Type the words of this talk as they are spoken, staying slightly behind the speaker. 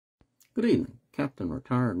Good evening. Captain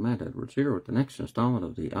Retired Matt Edwards here with the next installment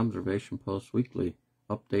of the Observation Post Weekly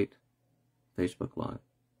Update Facebook Live.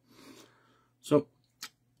 So,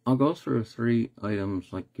 I'll go through 3 items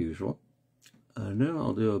like usual, and then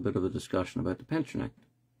I'll do a bit of a discussion about the Pension Act.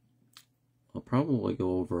 I'll probably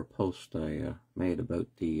go over a post I made about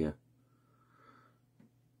the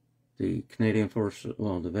Canadian Forces,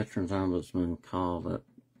 the Veterans Ombudsman call that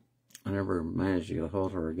I never managed to get a hold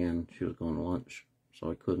of her again. She was going to lunch,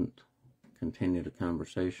 so I couldn't continue the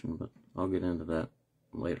conversation, but I'll get into that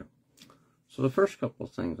later. So the first couple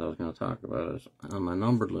of things I was going to talk about is on my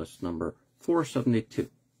numbered list, number 472.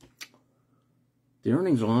 The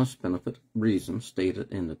earnings loss benefit reason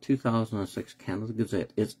stated in the 2006 Canada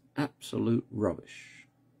Gazette is absolute rubbish,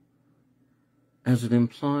 as it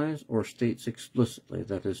implies or states explicitly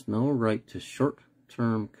that there is no right to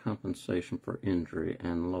short-term compensation for injury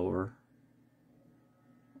and lower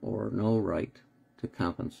or no right to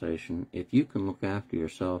compensation if you can look after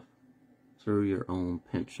yourself through your own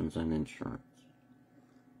pensions and insurance,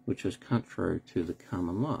 which is contrary to the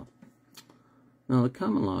common law. Now, the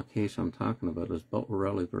common law case I'm talking about is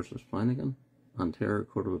Boarelli versus Flanagan, Ontario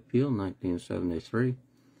Court of Appeal, 1973,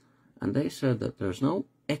 and they said that there's no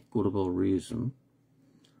equitable reason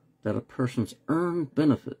that a person's earned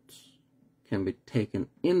benefits can be taken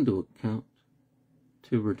into account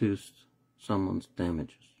to reduce someone's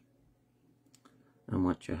damages. And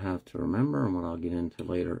what you have to remember, and what I'll get into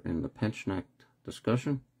later in the Pension Act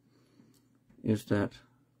discussion, is that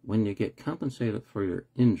when you get compensated for your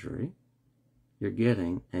injury, you're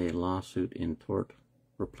getting a lawsuit in tort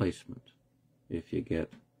replacement. If you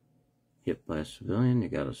get hit by a civilian, you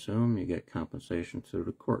got to sue them, you get compensation through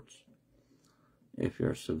the courts. If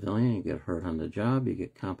you're a civilian, you get hurt on the job, you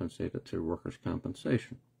get compensated through workers'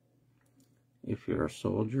 compensation. If you're a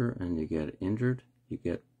soldier and you get injured, you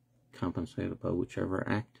get compensated by whichever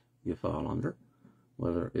act you fall under,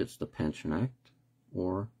 whether it's the Pension Act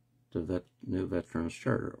or the new Veterans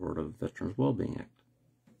Charter or the Veterans Wellbeing Act.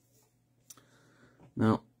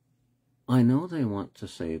 Now, I know they want to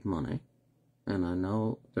save money, and I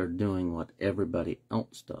know they're doing what everybody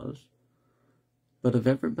else does, but if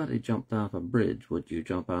everybody jumped off a bridge, would you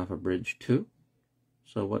jump off a bridge too?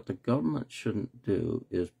 So what the government shouldn't do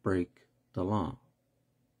is break the law.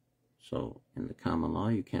 So in the common law,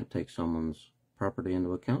 you can't take someone's property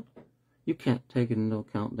into account. You can't take it into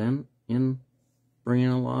account then in bringing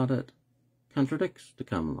a law that contradicts the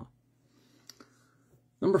common law.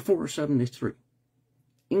 Number 473.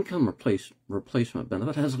 Income replacement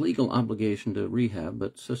benefit has legal obligation to rehab,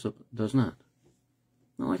 but SISIP does not.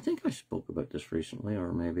 Now, I think I spoke about this recently,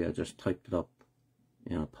 or maybe I just typed it up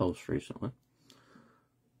in a post recently.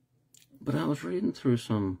 But I was reading through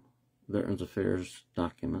some Veterans Affairs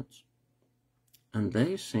documents, and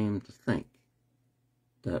they seem to think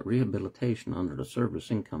that rehabilitation under the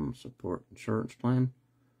Service Income Support Insurance Plan,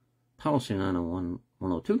 Policy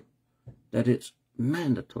 901-102, that it's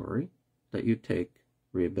mandatory that you take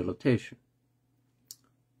rehabilitation.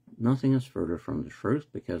 Nothing is further from the truth,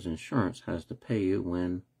 because insurance has to pay you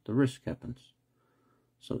when the risk happens.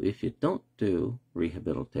 So if you don't do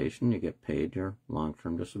rehabilitation, you get paid your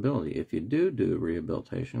long-term disability. If you do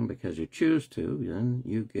rehabilitation because you choose to, then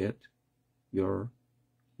you get your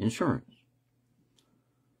insurance.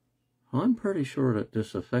 I'm pretty sure that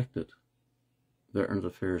this affected Veterans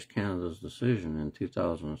Affairs Canada's decision in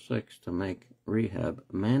 2006 to make rehab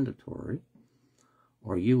mandatory,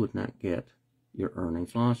 or you would not get your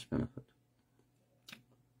earnings loss benefit.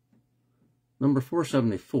 Number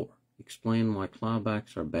 474. Explain why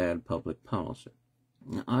clawbacks are bad public policy.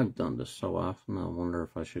 Now, I've done this so often, I wonder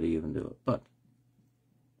if I should even do it. But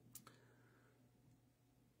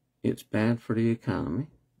it's bad for the economy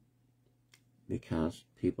because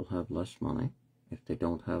people have less money. If they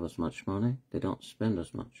don't have as much money, they don't spend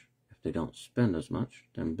as much. If they don't spend as much,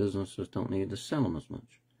 then businesses don't need to sell them as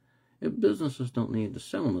much. If businesses don't need to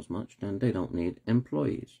sell them as much, then they don't need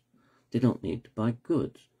employees. They don't need to buy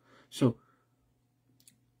goods. So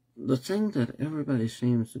the thing that everybody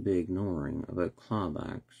seems to be ignoring about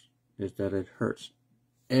clawbacks is that it hurts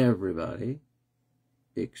everybody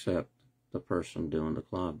except the person doing the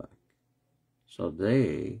clawback. So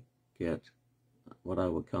they get what I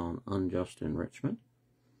would call an unjust enrichment,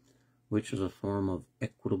 which is a form of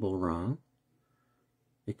equitable wrong.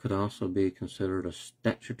 It could also be considered a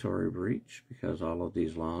statutory breach, because all of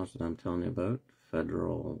these laws that I'm telling you about,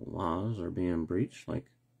 federal laws, are being breached, like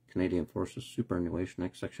Canadian Forces Superannuation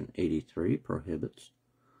Act Section 83 prohibits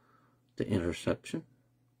the interception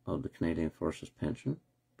of the Canadian Forces pension,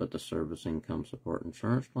 but the Service Income Support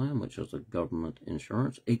Insurance Plan, which is a government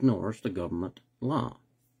insurance, ignores the government law.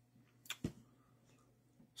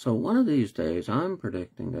 So one of these days, I'm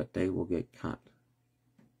predicting that they will get caught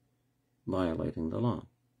violating the law.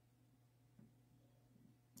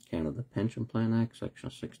 Canada Pension Plan Act, Section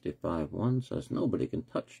 65(1) says nobody can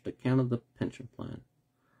touch the Canada Pension Plan.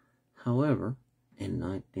 However, in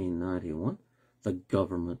 1991, the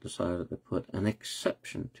government decided to put an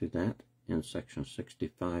exception to that in Section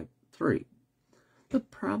 65(3). The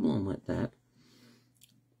problem with that,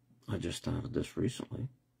 I just thought of this recently.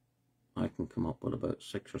 I can come up with about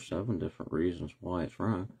 6 or 7 different reasons why it's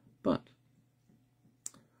wrong, but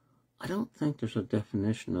I don't think there's a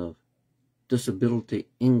definition of disability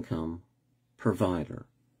income provider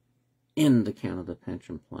in the Canada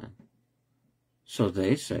Pension Plan. So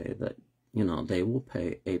they say that, they will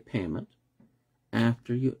pay a payment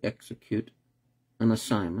after you execute an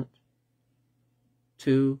assignment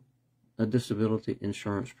to a disability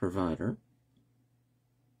insurance provider.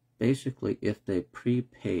 Basically, if they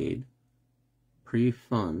pre-fund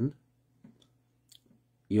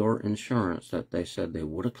your insurance that they said they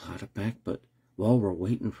would have clawed it back, but while we're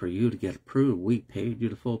waiting for you to get approved, we paid you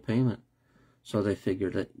the full payment. So they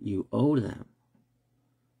figured that you owe them.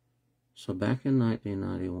 So back in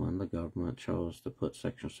 1991, the government chose to put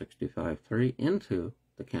Section 65(3) into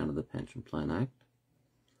the Canada Pension Plan Act.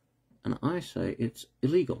 And I say it's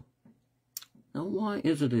illegal. Now, why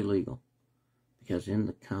is it illegal? Because in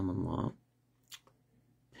the common law,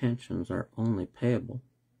 pensions are only payable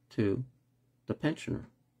to the pensioner.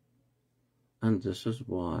 And this is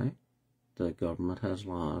why the government has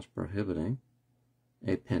laws prohibiting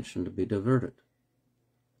a pension to be diverted.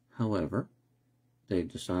 However, they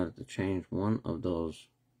decided to change one of those,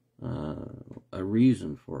 a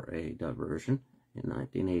reason for a diversion in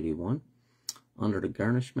 1981 under the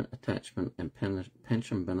Garnishment, Attachment, and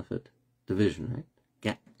Pension Benefit Division Act,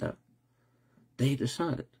 GATTA. They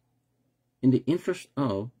decided, in the interest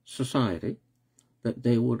of society, that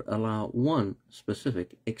they would allow one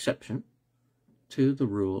specific exception to the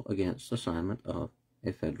rule against assignment of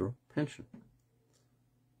a federal pension.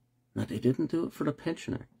 Now, they didn't do it for the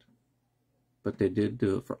Pension Act, but they did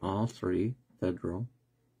do it for all 3 federal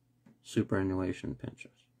superannuation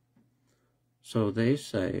pensions. So they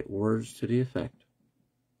say words to the effect,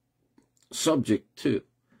 subject to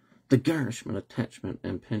the Garnishment, Attachment,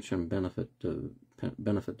 and Pension Benefit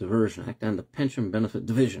Diversion Act and the Pension Benefit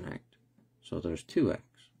Division Act. So there's 2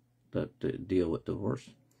 acts that deal with divorce.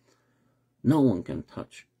 No one can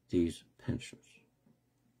touch these pensions.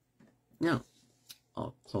 Now,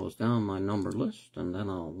 I'll close down my number list and then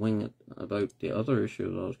I'll wing it about the other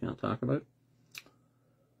issues I was going to talk about.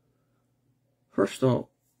 First, I'll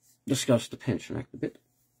discuss the Pension Act a bit.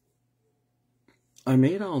 I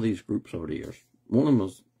made all these groups over the years. One of them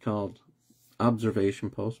was called Observation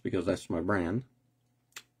Post because that's my brand.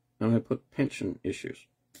 And I put pension issues.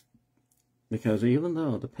 Because even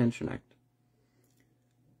though the Pension Act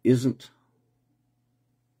isn't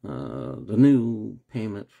the new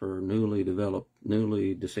payment for newly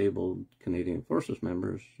disabled Canadian Forces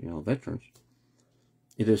members, veterans,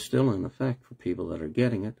 it is still in effect for people that are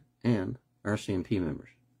getting it and RCMP members.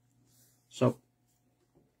 So,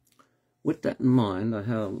 with that in mind, I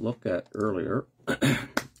had a look at earlier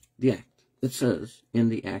the Act. It says in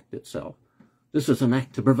the Act itself, this is an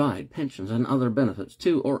act to provide pensions and other benefits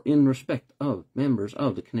to or in respect of members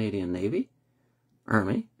of the Canadian Navy,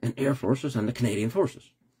 Army, and Air Forces and the Canadian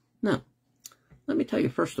Forces. Now, let me tell you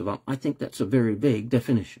first of all, I think that's a very vague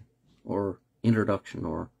definition or introduction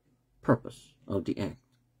or purpose of the Act.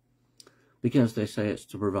 Because they say it's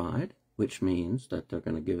to provide, which means that they're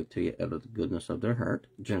going to give it to you out of the goodness of their heart.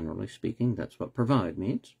 Generally speaking, that's what provide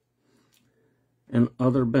means. And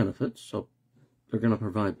other benefits, so they're going to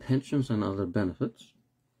provide pensions and other benefits.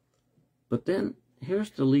 But then,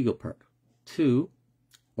 here's the legal part. To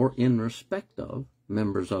or in respect of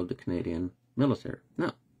members of the Canadian military.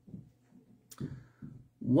 Now,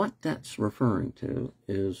 what that's referring to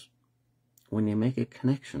is when you make a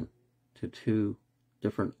connection to 2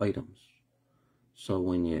 different items. So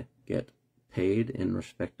when you get paid in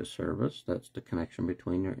respect to service, that's the connection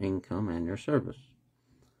between your income and your service.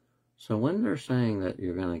 So when they're saying that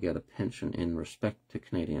you're going to get a pension in respect to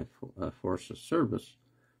Canadian Forces service,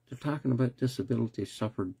 they're talking about disability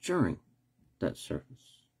suffered during that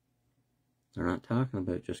service. They're not talking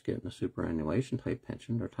about just getting a superannuation type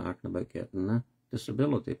pension. They're talking about getting a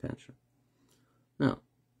disability pension. Now,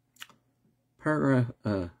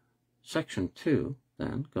 Section 2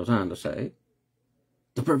 then goes on to say,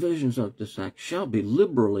 the provisions of this Act shall be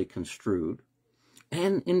liberally construed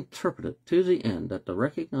and interpreted to the end that the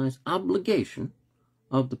recognized obligation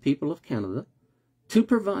of the people of Canada to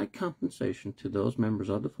provide compensation to those members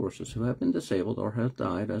of the forces who have been disabled or have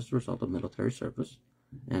died as a result of military service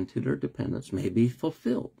and to their dependents may be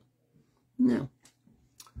fulfilled. Now,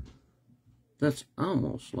 that's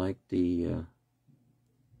almost like the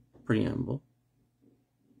preamble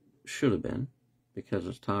should have been, because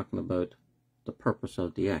it's talking about the purpose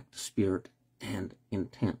of the act, the spirit and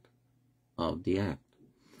intent of the act.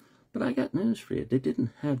 But I got news for you. They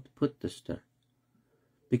didn't have to put this there,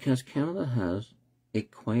 because Canada has a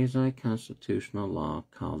quasi-constitutional law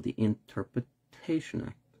called the Interpretation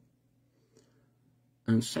Act.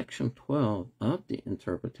 And Section 12 of the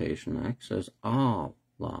Interpretation Act says all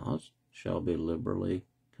laws shall be liberally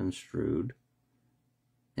construed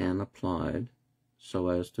and applied so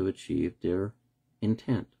as to achieve their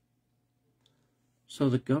intent. So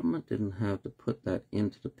the government didn't have to put that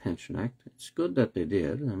into the Pension Act. It's good that they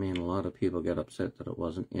did. I mean, a lot of people get upset that it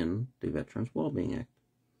wasn't in the Veterans Wellbeing Act.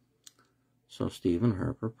 So Stephen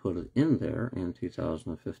Harper put it in there in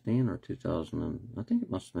 2015 or 2000, I think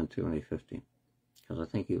it must have been 2015, because I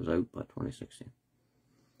think he was out by 2016.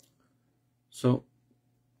 So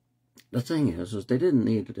the thing is they didn't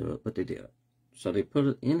need to do it, but they did it. So they put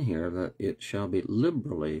it in here that it shall be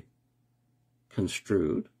liberally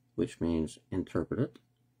construed, which means interpreted.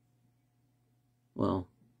 Well,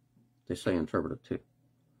 they say interpreted too.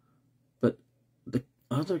 But the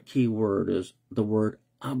other key word is the word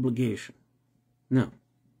obligation. Now,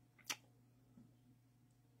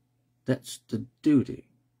 that's the duty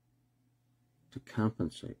to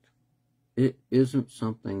compensate. It isn't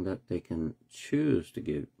something that they can choose to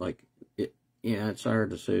give. Like, yeah, it's our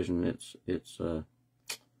decision. It's a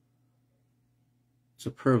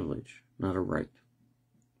privilege, not a right.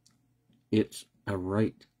 It's a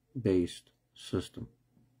right-based system.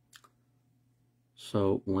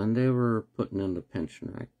 So when they were putting in the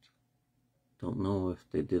Pension Act, don't know if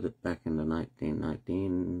they did it back in the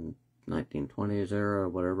 1920s era or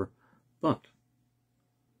whatever, but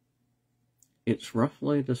it's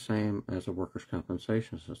roughly the same as a workers'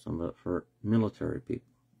 compensation system, but for military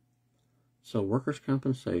people. So workers'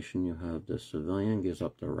 compensation, you have the civilian gives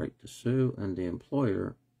up the right to sue, and the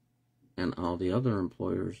employer and all the other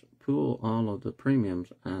employers pool all of the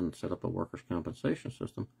premiums and set up a workers' compensation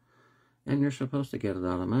system, and you're supposed to get it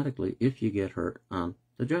automatically if you get hurt on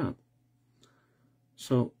the job.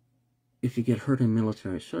 So if you get hurt in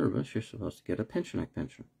military service, you're supposed to get a Pension Act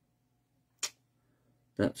pension.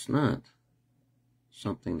 That's not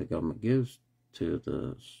something the government gives to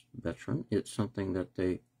the veteran. It's something that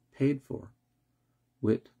they paid for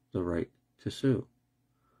with the right to sue.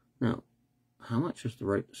 Now, how much is the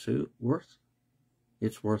right to sue worth?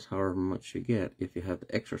 It's worth however much you get if you have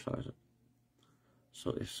to exercise it.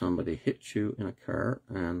 So if somebody hits you in a car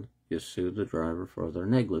and you sue the driver for their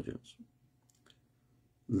negligence,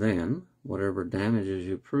 then whatever damages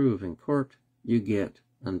you prove in court, you get,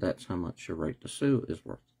 and that's how much your right to sue is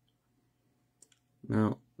worth.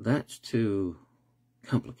 Now, that's too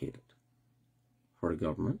complicated for the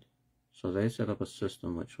government, so they set up a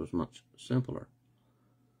system which was much simpler.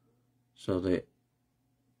 So they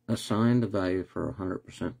assigned a value for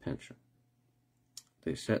 100% pension.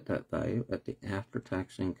 They set that value at the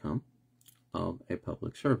after-tax income of a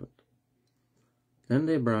public servant. Then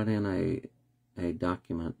they brought in a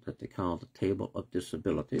document that they call the Table of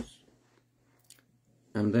Disabilities.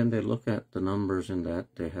 And then they look at the numbers in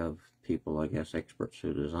that. They have people, I guess, experts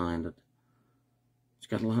who designed it. It's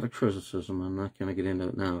got a lot of criticism. I'm not going to get into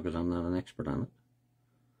it now because I'm not an expert on it.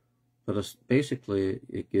 But it's basically,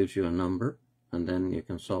 it gives you a number, and then you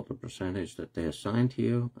consult the percentage that they assign to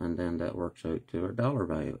you, and then that works out to a dollar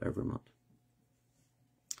value every month.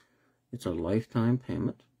 It's a lifetime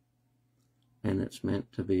payment, and it's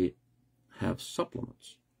meant to have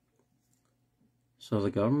supplements. So the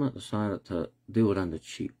government decided to do it on the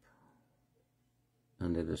cheap,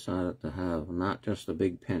 and they decided to have not just a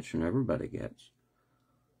big pension everybody gets.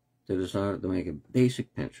 They decided to make a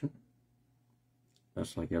basic pension.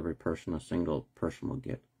 That's like every person, a single person will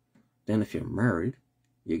get. Then if you're married,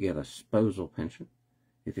 you get a spousal pension.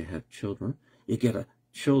 If you have children, you get a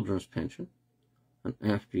children's pension. And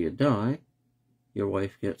after you die, your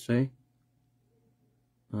wife gets a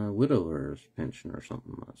widower's pension or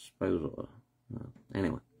something, a spousal.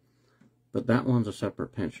 Anyway, but that one's a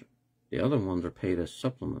separate pension. The other ones are paid as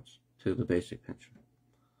supplements to the basic pension.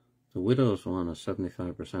 The widow's one is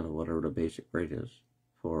 75% of whatever the basic rate is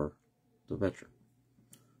for the veteran.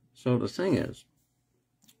 So the thing is,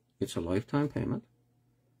 it's a lifetime payment,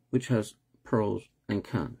 which has pros and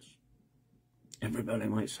cons. Everybody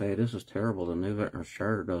might say, this is terrible, the new Veterans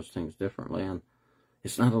Charter does things differently, and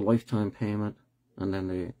it's not a lifetime payment, and then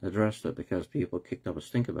they addressed it because people kicked up a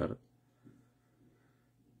stink about it.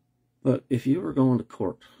 But if you were going to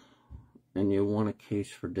court and you won a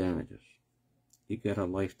case for damages, you get a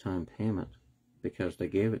lifetime payment because they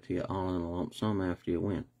gave it to you all in a lump sum after you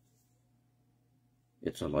win.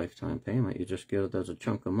 It's a lifetime payment. You just get it as a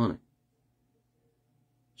chunk of money.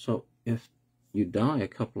 So if you die a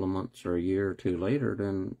couple of months or a year or two later,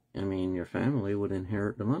 then, I mean, your family would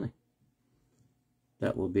inherit the money.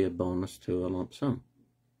 That will be a bonus to a lump sum.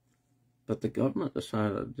 But the government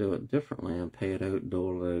decided to do it differently and pay it out,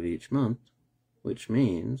 dole it out each month, which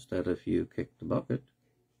means that if you kick the bucket,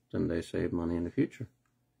 then they save money in the future.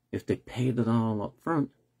 If they paid it all up front,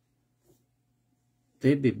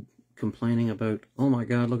 they'd be complaining about, oh my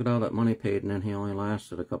God, look at all that money paid, and then he only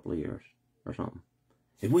lasted a couple of years or something.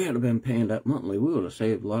 If we had been paying that monthly, we would have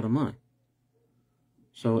saved a lot of money.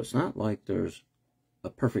 So it's not like there's a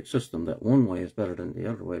perfect system that one way is better than the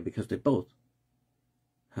other way, because they both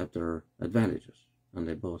have their advantages and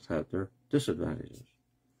they both have their disadvantages.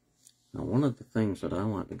 Now, one of the things that I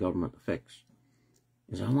want the government to fix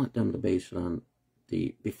is I want them to base it on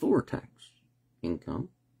the before tax income,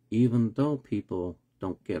 even though people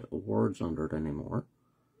don't get awards under it anymore.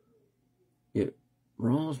 It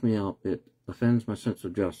rolls me up, it offends my sense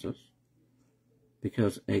of justice,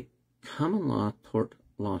 because a common law tort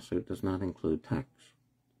lawsuit does not include tax.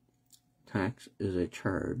 Tax is a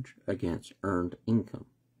charge against earned income.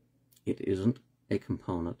 It isn't a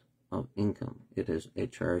component of income. It is a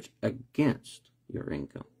charge against your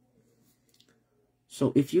income.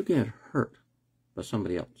 So if you get hurt by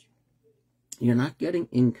somebody else, you're not getting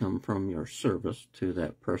income from your service to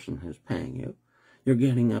that person who's paying you. You're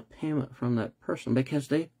getting a payment from that person because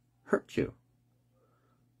they hurt you.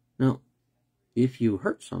 Now, if you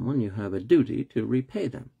hurt someone, you have a duty to repay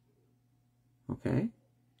them. Okay?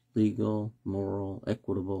 Legal, moral,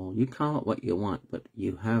 equitable, you call it what you want, but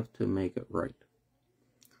you have to make it right.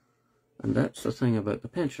 And that's the thing about the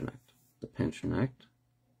Pension Act. The Pension Act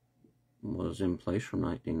was in place from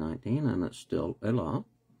 1919, and it's still a law.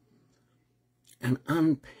 And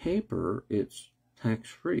on paper, it's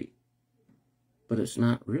tax-free. But it's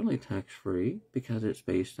not really tax-free because it's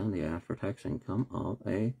based on the after-tax income of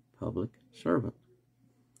a public servant.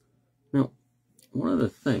 Now, one of the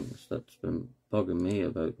things that's been bugging me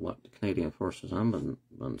about what the Canadian Forces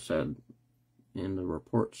Ombudsman said in the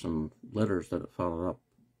reports and letters that it followed up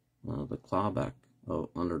the clawback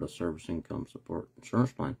under the Service Income Support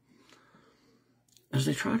Insurance Plan, is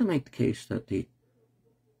they try to make the case that the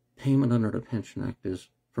payment under the Pension Act is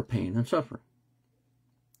for pain and suffering.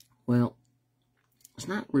 Well, it's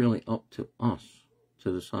not really up to us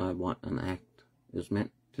to decide what an act is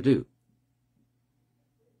meant to do.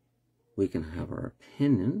 We can have our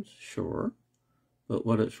opinions, sure, but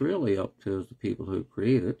what it's really up to is the people who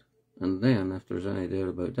create it, and then if there's any doubt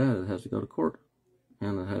about that, it has to go to court,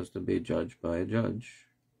 and it has to be judged by a judge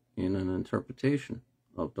in an interpretation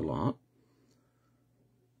of the law.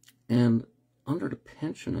 And under the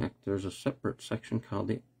Pension Act, there's a separate section called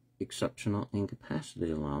the Exceptional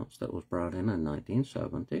Incapacity Allowance that was brought in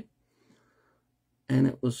 1970, and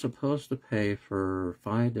it was supposed to pay for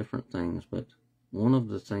 5 different things, but one of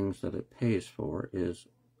the things that it pays for is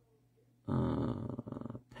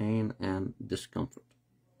pain and discomfort.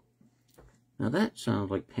 Now that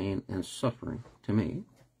sounds like pain and suffering to me.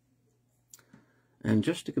 And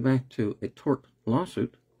just to go back to a tort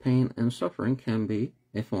lawsuit, pain and suffering can be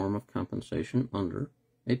a form of compensation under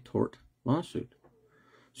a tort lawsuit.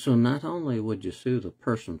 So not only would you sue the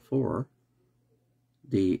person for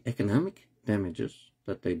the economic damages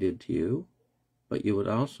that they did to you, but you would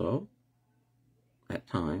also, at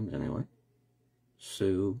times anyway,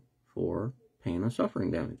 sue for pain and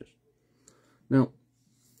suffering damages. Now,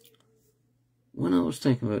 when I was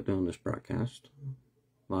thinking about doing this broadcast,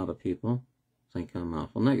 a lot of people think I'm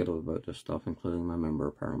awful negative about this stuff, including my Member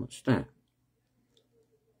of Parliament staff.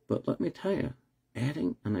 But let me tell you,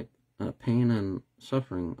 adding a pain and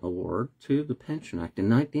suffering award to the Pension Act in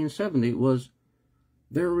 1970 was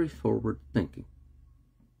very forward thinking.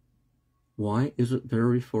 Why is it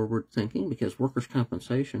very forward thinking? Because workers'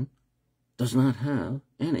 compensation does not have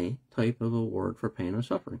any type of award for pain and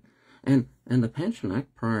suffering. And the Pension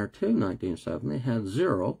Act prior to 1970 had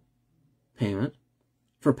 0 payment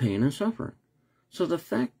for pain and suffering. So the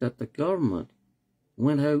fact that the government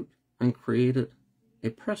went out and created a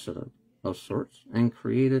precedent of sorts and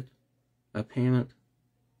created a payment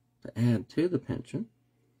to add to the pension,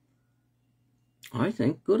 I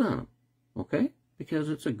think good on them, okay? Because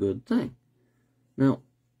it's a good thing. Now,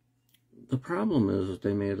 the problem is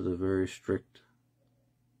they made it a very strict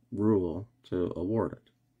rule to award it.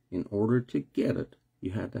 In order to get it,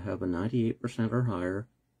 you had to have a 98% or higher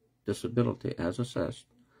disability as assessed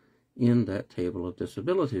in that table of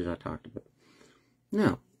disabilities I talked about.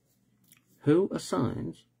 Now, who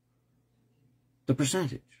assigns the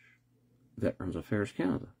percentage. Veterans Affairs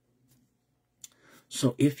Canada.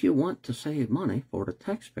 So if you want to save money for the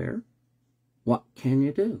taxpayer, what can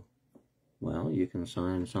you do? Well, you can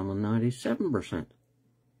assign someone 97%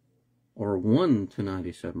 or 1 to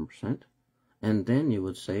 97%, and then you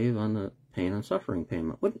would save on the pain and suffering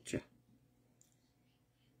payment, wouldn't you?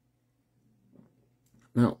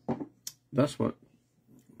 Now, that's what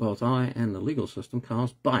both I and the legal system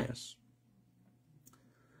calls bias.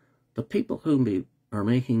 The people who are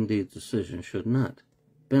making these decisions should not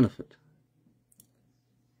benefit.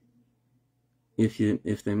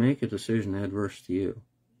 If they make a decision adverse to you,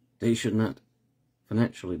 they should not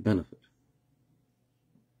financially benefit.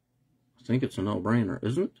 I think it's a no-brainer,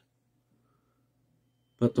 isn't it?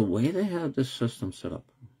 But the way they have this system set up,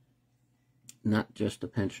 not just the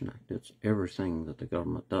Pension Act, it's everything that the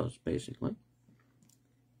government does, basically,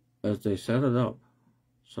 as they set it up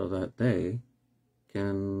so that they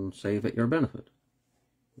can save at your benefit.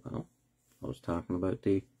 Well, I was talking about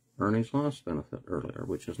the earnings loss benefit earlier,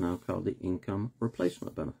 which is now called the income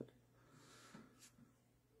replacement benefit.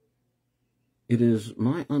 It is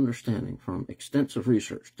my understanding from extensive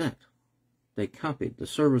research that they copied the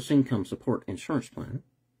Service Income Support Insurance Plan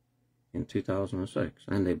in 2006,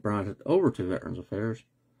 and they brought it over to Veterans Affairs,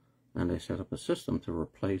 and they set up a system to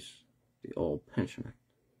replace the old Pension Act.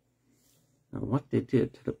 Now, what they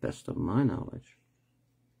did, to the best of my knowledge,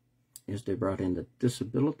 is they brought in the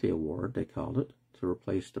Disability Award, they called it, to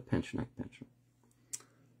replace the Pension Act pension.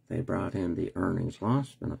 They brought in the Earnings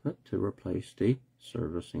Loss Benefit to replace the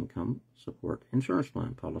Service Income Support Insurance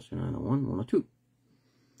Plan, Policy 901-102.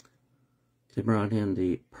 They brought in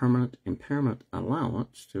the Permanent Impairment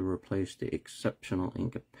Allowance to replace the Exceptional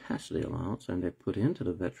Incapacity Allowance, and they put into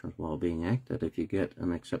the Veterans Wellbeing Act that if you get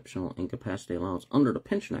an Exceptional Incapacity Allowance under the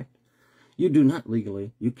Pension Act, you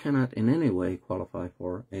cannot in any way qualify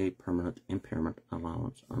for a Permanent Impairment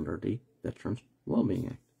Allowance under the Veterans Wellbeing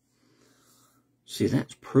Act. See,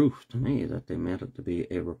 that's proof to me that they meant it to be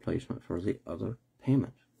a replacement for the other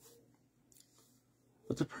payment.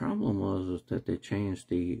 But the problem was that they changed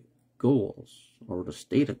the goals, or the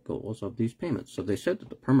stated goals of these payments. So they said that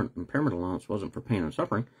the Permanent Impairment Allowance wasn't for pain and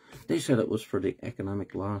suffering. They said it was for the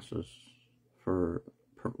economic losses, for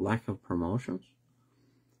lack of promotions,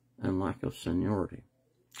 and lack of seniority.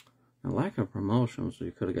 Now, lack of promotions, so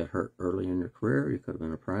you could have got hurt early in your career, you could have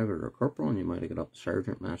been a private or a corporal, and you might have got up to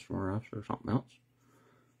sergeant, master warrant officer, or something else.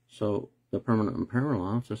 So the Permanent Impairment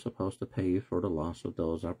Allowance is supposed to pay you for the loss of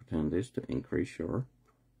those opportunities to increase your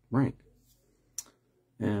rank.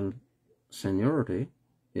 And seniority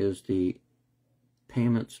is the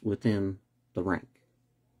payments within the rank.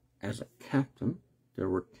 As a captain, there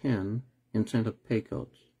were 10 incentive pay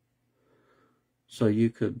codes. So you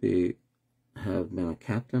could have been a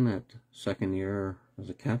captain at second year as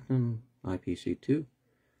a captain, IPC 2,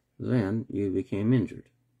 then you became injured.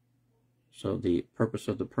 So the purpose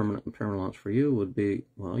of the Permanent Impairment Allowance for you would be,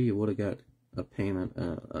 well, you would have got a payment,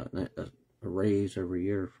 a raise every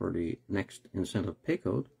year for the next incentive pay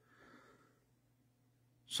code.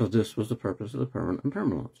 So this was the purpose of the Permanent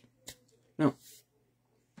Impairment Allowance. Now,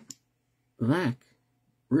 VAC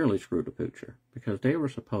really screwed the poocher, because they were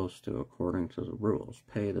supposed to, according to the rules,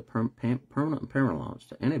 pay the Permanent Impairment Allowance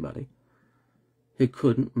to anybody who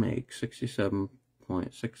couldn't make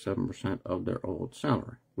 67.67% of their old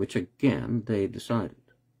salary, which again, they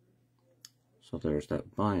decided. So there's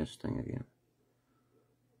that bias thing again.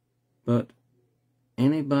 But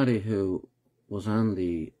anybody who was on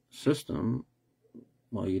the system,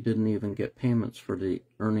 well, you didn't even get payments for the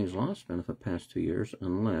earnings loss benefit past 2 years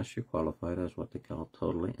unless you qualified as what they call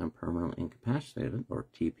totally and permanently incapacitated, or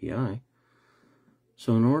TPI.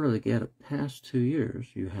 So in order to get it past 2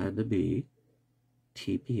 years, you had to be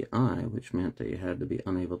TPI, which meant that you had to be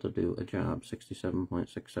unable to do a job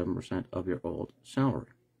 67.67% of your old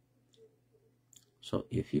salary. So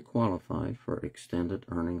if you qualified for extended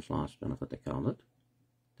earnings loss benefit, they called it,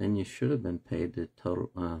 then you should have been paid the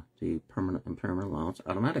Permanent Impairment Allowance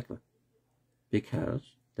automatically,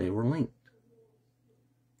 because they were linked.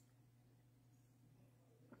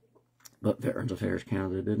 But Veterans Affairs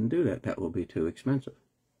Canada didn't do that. That would be too expensive.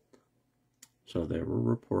 So there were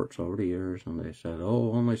reports over the years, and they said,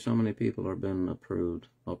 oh, only so many people have been approved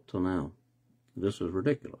up till now. This is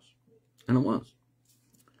ridiculous. And it was.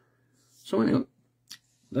 So anyway,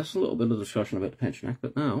 that's a little bit of discussion about the Pension Act,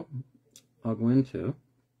 but now I'll go into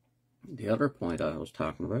the other point I was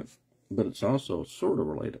talking about, but it's also sort of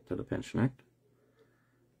related to the Pension Act,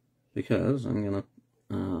 because I'm going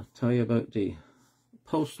to tell you about the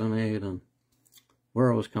post I made and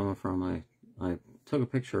where I was coming from. I took a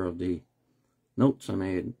picture of the notes I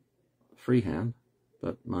made freehand,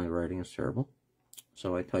 but my writing is terrible.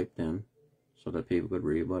 so I typed in so that people could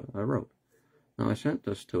read what I wrote. Now, I sent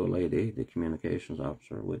this to a lady, the communications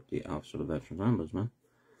officer with the Office of the Veterans Ombudsman,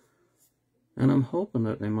 and I'm hoping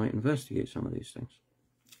that they might investigate some of these things.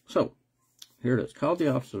 So, here it is. Called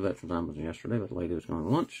the Office of the Veterans Ombudsman yesterday, but the lady was going to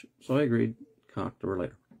lunch, so I agreed to talk to her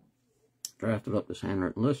later. Drafted up this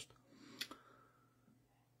handwritten list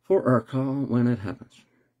for our call when it happens.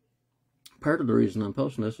 Part of the reason I'm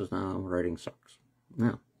posting this is now writing sucks.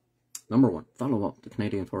 Now, number one, follow up the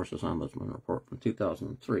Canadian Forces Ombudsman report from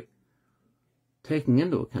 2003. Taking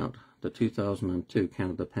into account the 2002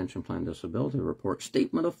 Canada Pension Plan Disability Report,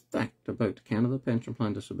 statement of fact about the Canada Pension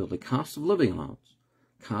Plan Disability cost of living allowance,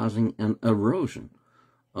 causing an erosion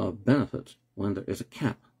of benefits when there is a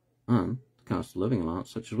cap on the cost of living allowance,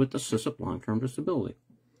 such as with the SISIP long-term disability.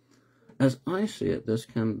 As I see it, this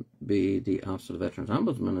can be the Office of the Veterans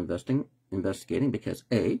Ombudsman investigating because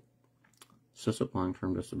A, SISIP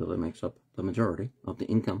long-term disability makes up the majority of the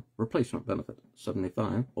income replacement benefit,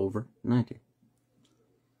 75 over 90.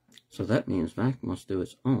 So that means VAC must do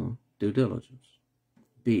its own due diligence.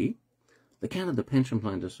 B, the Canada Pension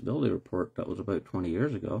Plan Disability Report that was about 20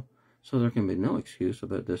 years ago, so there can be no excuse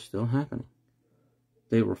about this still happening.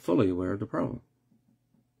 They were fully aware of the problem.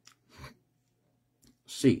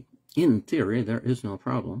 C, in theory, there is no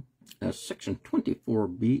problem, as Section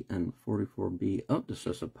 24B and 44B of the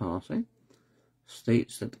SISIP policy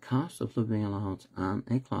states that the cost of living allowance on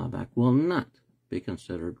a clawback will not be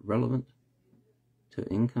considered relevant to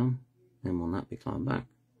income and will not be clawed back.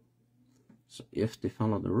 So if they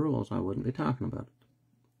followed the rules, I wouldn't be talking about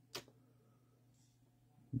it.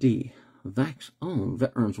 D, VAC's own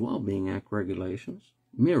Veterans Wellbeing Act regulations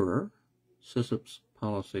mirror SISIP's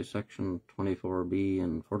policy section 24B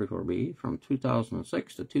and 44B from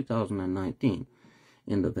 2006 to 2019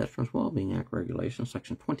 in the Veterans Wellbeing Act regulations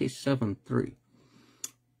section 27.3.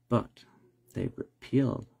 But they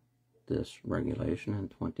repealed this regulation in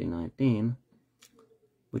 2019,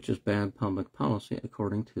 which is bad public policy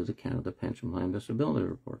according to the Canada Pension Plan Disability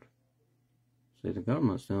Report. See, the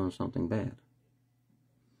government's doing something bad.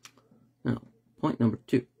 Now, point number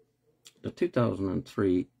 2. The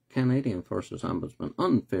 2003 Canadian Forces Ombudsman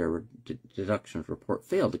Unfair Deductions Report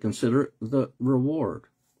failed to consider the reward.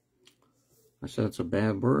 I said it's a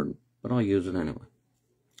bad word, but I'll use it anyway.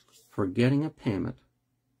 For getting a payment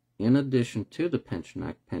in addition to the Pension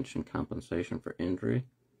Act pension compensation for injury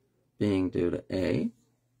being due to A,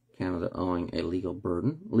 Canada owing a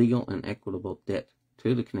legal and equitable debt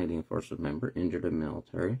to the Canadian Forces member injured in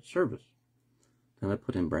military service. Then I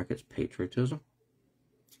put in brackets patriotism,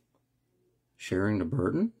 sharing the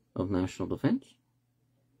burden of national defense.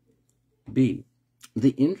 B,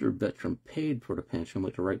 the injured veteran paid for the pension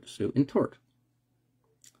with the right to sue in tort.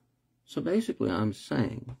 So basically I'm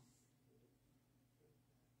saying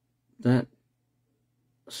that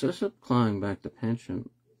SISIP clawing back the pension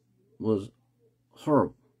was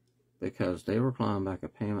horrible because they were clawing back a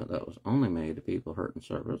payment that was only made to people hurt in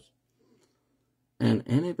service. And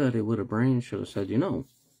anybody with a brain should have said, you know,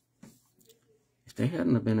 if they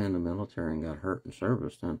hadn't have been in the military and got hurt in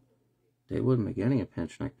service, then they wouldn't be getting a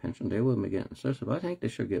Pension Act pension. They wouldn't be getting SISIP. I think they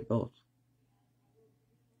should get both.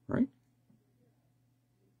 Right?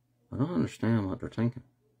 I don't understand what they're thinking.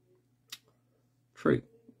 3.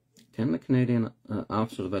 Can the Canadian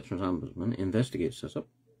Office of the Veterans Ombudsman investigate SISIP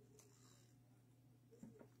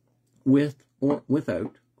with or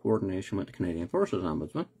without coordination with the Canadian Forces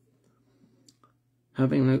Ombudsman?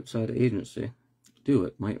 Having an outside agency do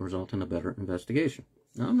it might result in a better investigation.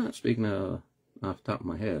 Now, I'm not speaking off the top of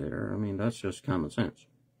my head here. I mean, that's just common sense.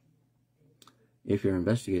 If you're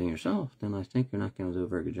investigating yourself, then I think you're not going to do a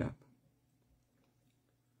very good job.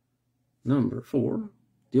 Number 4,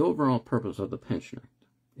 the overall purpose of the Pension Act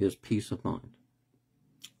is peace of mind.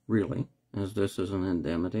 Really, as this is an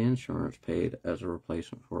indemnity insurance paid as a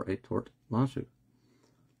replacement for a tort lawsuit.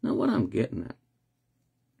 Now, what I'm getting at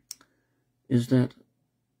is that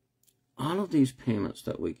all of these payments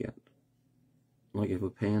that we get, like if we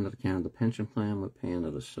pay into the Canada Pension Plan, we pay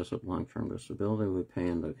into the SISIP long-term disability, we pay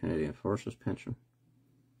into the Canadian Forces pension,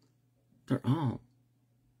 they're all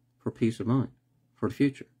for peace of mind, for the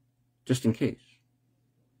future, just in case.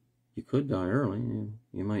 You could die early, and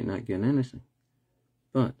you might not get anything.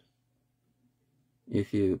 But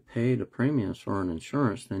if you pay the premiums for an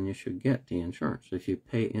insurance, then you should get the insurance. If you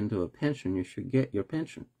pay into a pension, you should get your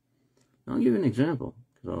pension. I'll give you an example,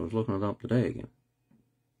 because I was looking it up today again.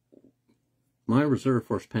 My Reserve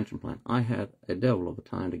Force pension plan, I had a devil of a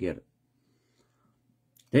time to get it.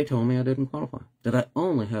 They told me I didn't qualify, that I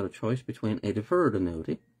only had a choice between a deferred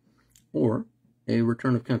annuity or a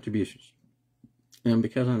return of contributions. And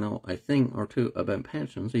because I know a thing or two about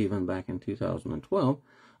pensions, even back in 2012,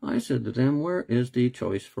 I said to them, where is the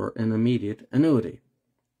choice for an immediate annuity?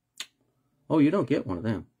 Oh, you don't get one of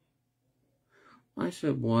them. I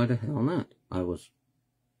said, why the hell not? I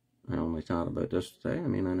only thought about this today. I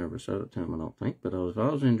mean, I never said it to him, I don't think, but I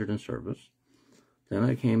was injured in service. Then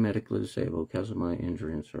I became medically disabled because of my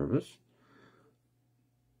injury in service.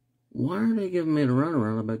 Why are they giving me the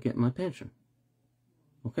runaround about getting my pension?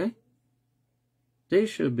 Okay? They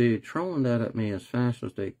should be throwing that at me as fast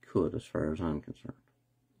as they could, as far as I'm concerned.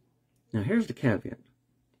 Now, here's the caveat.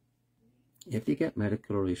 If you get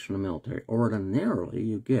medical release from the military, ordinarily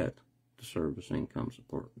you get the service income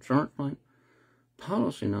support insurance line,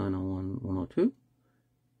 policy 901-102,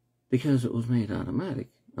 because it was made automatic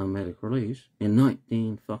on medical release in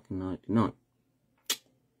 1999.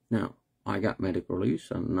 Now, I got medical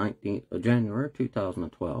release on 19th of January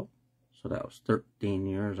 2012, so that was 13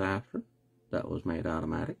 years after that was made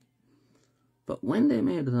automatic. But when they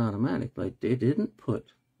made it automatic, like, they didn't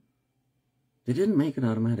make it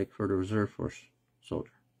automatic for the reserve force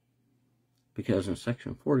soldier, because in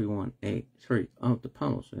section 41A3 of the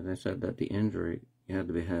policy, they said that the injury, you had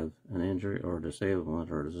to have an injury or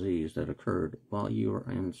disablement or disease that occurred while you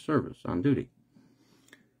were in service on duty.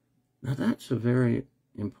 Now, that's a very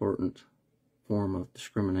important form of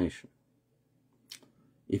discrimination.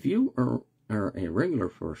 If you are a regular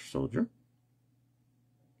force soldier,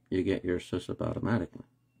 you get your SISIP automatically.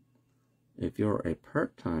 If you're a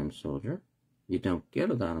part-time soldier, you don't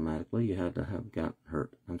get it automatically. You had to have got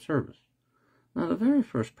hurt in service. Now, the very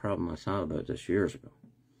first problem I thought about this years ago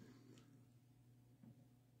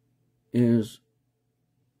is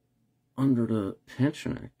under the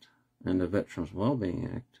Pension Act and the Veterans Wellbeing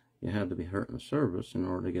Act, you had to be hurt in service in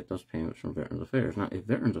order to get those payments from Veterans Affairs. Now, if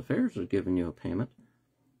Veterans Affairs is giving you a payment,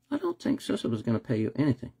 I don't think SISIP is going to pay you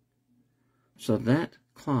anything. So that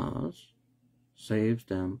clause saves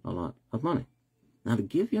them a lot of money. Now, to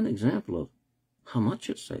give you an example of how much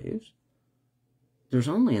it saves, there's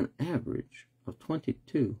only an average of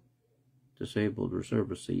 22 disabled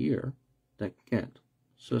reservists a year that get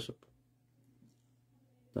SISIP.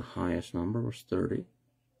 The highest number was 30.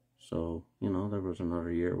 So, you know, there was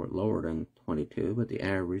another year with lower than 22, but the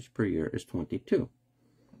average per year is 22.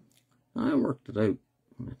 I worked it out.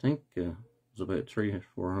 I think it's about 300 or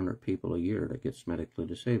 400 people a year that gets medically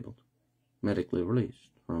disabled, medically released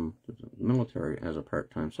from the military as a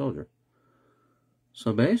part-time soldier.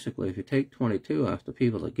 So basically, if you take 22 off the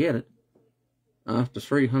people that get it, off the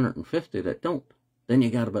 350 that don't, then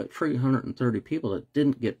you got about 330 people that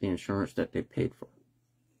didn't get the insurance that they paid for.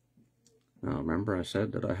 Now, remember I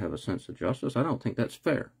said that I have a sense of justice? I don't think that's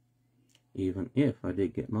fair, even if I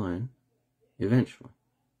did get mine eventually.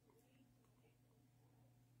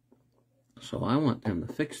 So I want them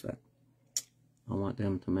to fix that. I want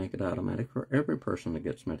them to make it automatic for every person that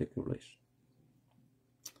gets medical release.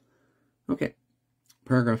 Okay,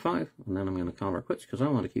 paragraph 5, and then I'm going to call her quits because I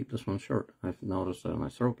want to keep this one short. I've noticed that my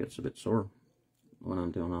throat gets a bit sore when I'm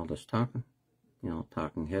doing all this talking. You know,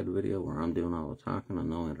 talking head video where I'm doing all the talking and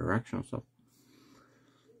no interaction and stuff.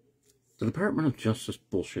 The Department of Justice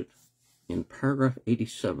bullshit in paragraph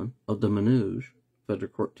 87 of the Manouge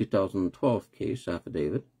Federal Court 2012 case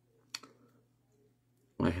affidavit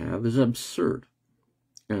I have is absurd,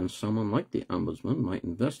 and someone like the Ombudsman might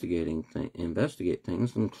investigate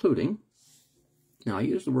things, including, now I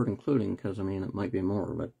use the word including because I mean it might be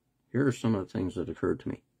more, but here are some of the things that occurred to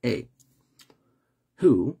me. A,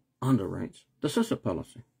 who underwrites the SISIP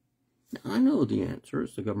policy? Now, I know the answer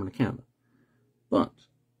is the Government of Canada, but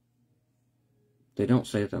they don't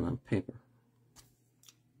say that on paper.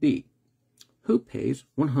 B, who pays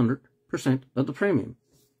 100% of the premium?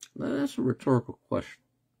 Now, that's a rhetorical question,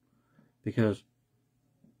 because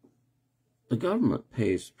the government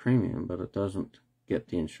pays the premium, but it doesn't get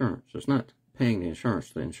the insurance. It's not paying the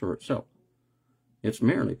insurance to insure itself. It's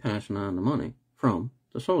merely passing on the money from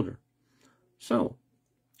the soldier. So,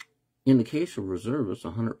 in the case of reservists,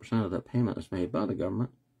 100% of that payment is made by the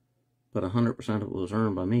government, but 100% of it was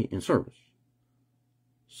earned by me in service.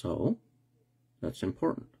 So, that's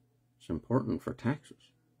important. It's important for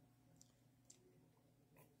taxes.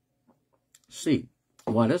 C,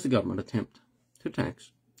 why does the government attempt to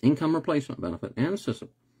tax income replacement benefit and SISIP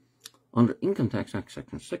under Income Tax Act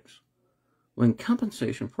Section 6 when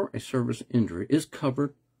compensation for a service injury is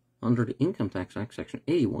covered under the Income Tax Act Section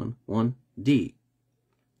 81(1)(d)?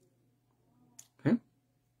 Okay?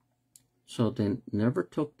 So they never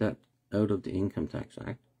took that out of the Income Tax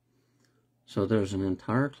Act. So there's an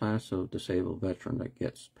entire class of disabled veteran that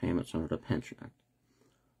gets payments under the Pension Act.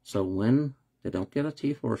 So when they don't get a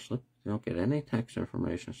T4 slip, they don't get any tax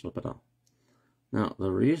information slip at all. Now,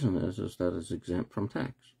 the reason is that it's exempt from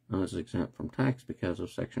tax. And it's exempt from tax because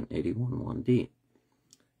of Section 81(1)(d).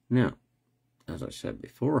 Now, as I said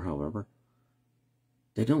before, however,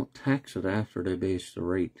 they don't tax it after they base the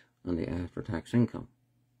rate on the after-tax income.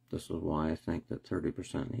 This is why I think that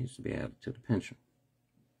 30% needs to be added to the pension.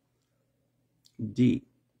 D.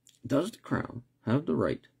 Does the Crown have the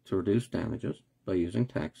right to reduce damages by using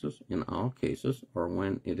taxes in all cases or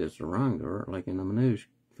when it is the wrongdoer, like in the Manouche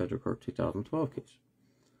Federal Court 2012 case?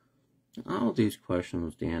 All of these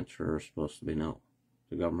questions, the answer is supposed to be no.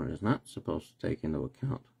 The government is not supposed to take into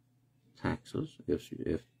account taxes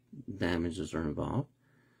if damages are involved.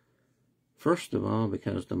 First of all,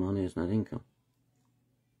 because the money is not income.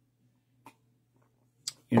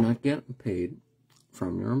 You're not getting paid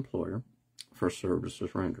from your employer for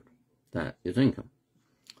services rendered. That is income.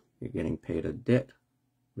 You're getting paid a debt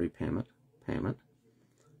repayment payment,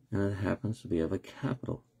 and it happens to be of a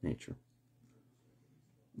capital nature.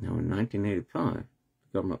 Now, in 1985, the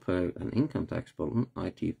government put out an income tax bulletin,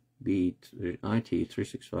 IT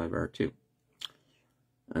 365R2,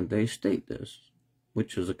 and they state this,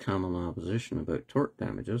 which is a common law position about tort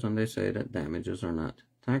damages, and they say that damages are not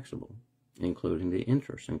taxable, including the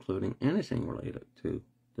interest, including anything related to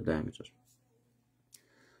the damages.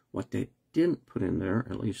 What they didn't put in there,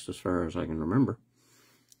 at least as far as I can remember,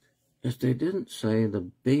 is they didn't say the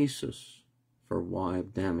basis for why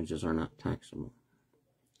damages are not taxable.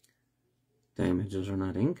 Damages are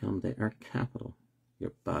not income, they are capital.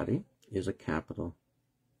 Your body is a capital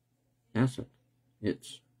asset.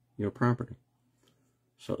 It's your property.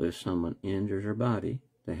 So if someone injures your body,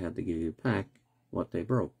 they had to give you back what they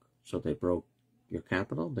broke. So they broke your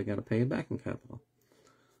capital, they got to pay you back in capital.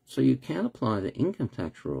 So you can't apply the income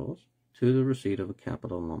tax rules to the receipt of a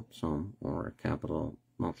capital lump sum or a capital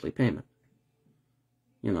monthly payment.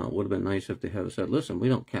 You know, it would have been nice if they had said, listen, we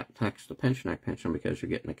don't tax the Pension Act pension because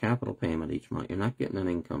you're getting a capital payment each month. You're not getting an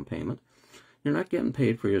income payment. You're not getting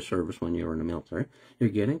paid for your service when you were in the military. You're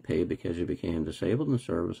getting paid because you became disabled in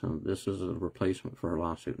service, and this is a replacement for a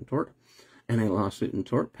lawsuit and tort. And a lawsuit and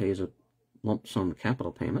tort pays a lump sum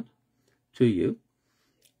capital payment to you.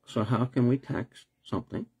 So how can we tax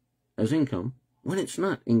something as income when it's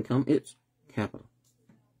not income, it's capital?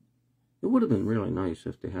 It would have been really nice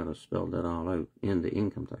if they had spelled that all out in the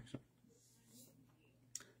income tax act.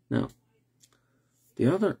 Now, the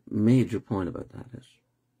other major point about that is,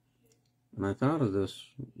 and I thought of this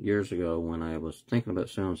years ago when I was thinking about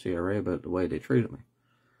suing CRA about the way they treated me.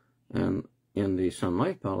 And in the Sun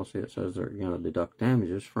Life policy, it says they're going to deduct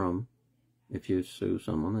damages from, if you sue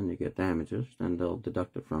someone and you get damages, then they'll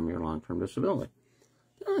deduct it from your long-term disability.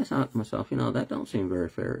 And I thought to myself, you know, that don't seem very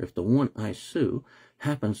fair. If the one I sue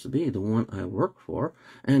happens to be the one I work for,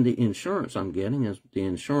 and the insurance I'm getting is the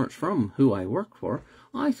insurance from who I work for,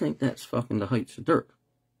 I think that's fucking the heights of dirt.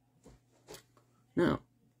 Now,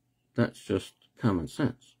 that's just common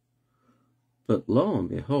sense. But lo and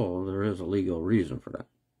behold, there is a legal reason for that.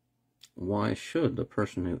 Why should the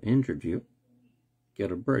person who injured you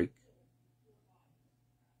get a break?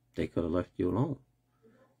 They could have left you alone.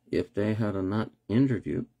 If they had not injured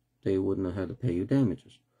you, they wouldn't have had to pay you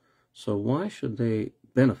damages. So why should they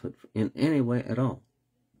benefit in any way at all?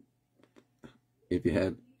 If you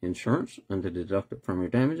had insurance and they deduct it from your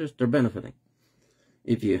damages, they're benefiting.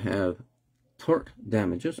 If you have tort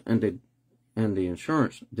damages and the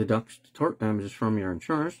insurance deducts the tort damages from your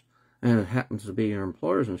insurance, and it happens to be your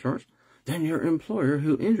employer's insurance, then your employer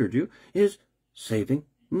who injured you is saving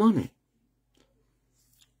money.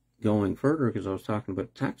 Going further, because I was talking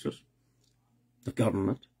about taxes, the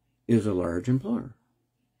government is a large employer.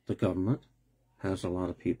 The government has a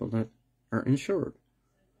lot of people that are insured.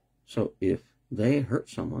 So if they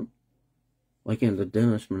hurt someone, like in the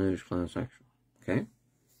Dennis Manouche class action, okay,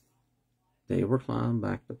 they were clawing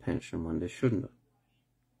back the pension when they shouldn't have.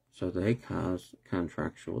 So they caused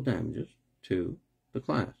contractual damages to the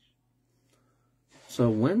class.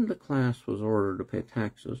 So when the class was ordered to pay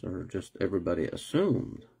taxes, or just everybody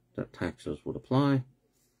assumed that taxes would apply,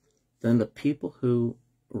 then the people who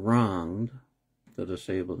wronged the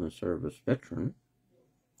disabled in service veteran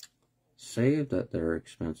saved at their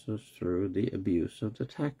expenses through the abuse of the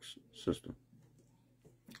tax system.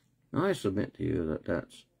 Now, I submit to you that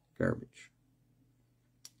that's garbage.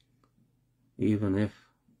 Even if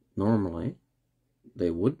normally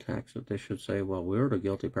they would tax it, they should say, well, we're the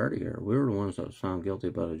guilty party here. We're the ones that was found guilty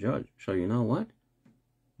by the judge. So you know what?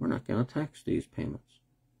 We're not going to tax these payments.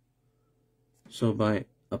 So by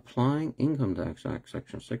applying Income Tax Act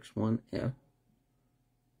Section 6(1)(f),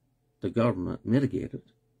 the government mitigated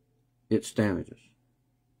its damages.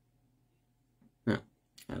 Now,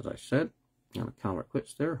 as I said, I'm going to call it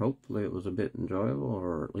quits there. Hopefully it was a bit enjoyable,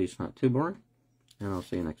 or at least not too boring. And I'll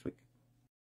see you next week.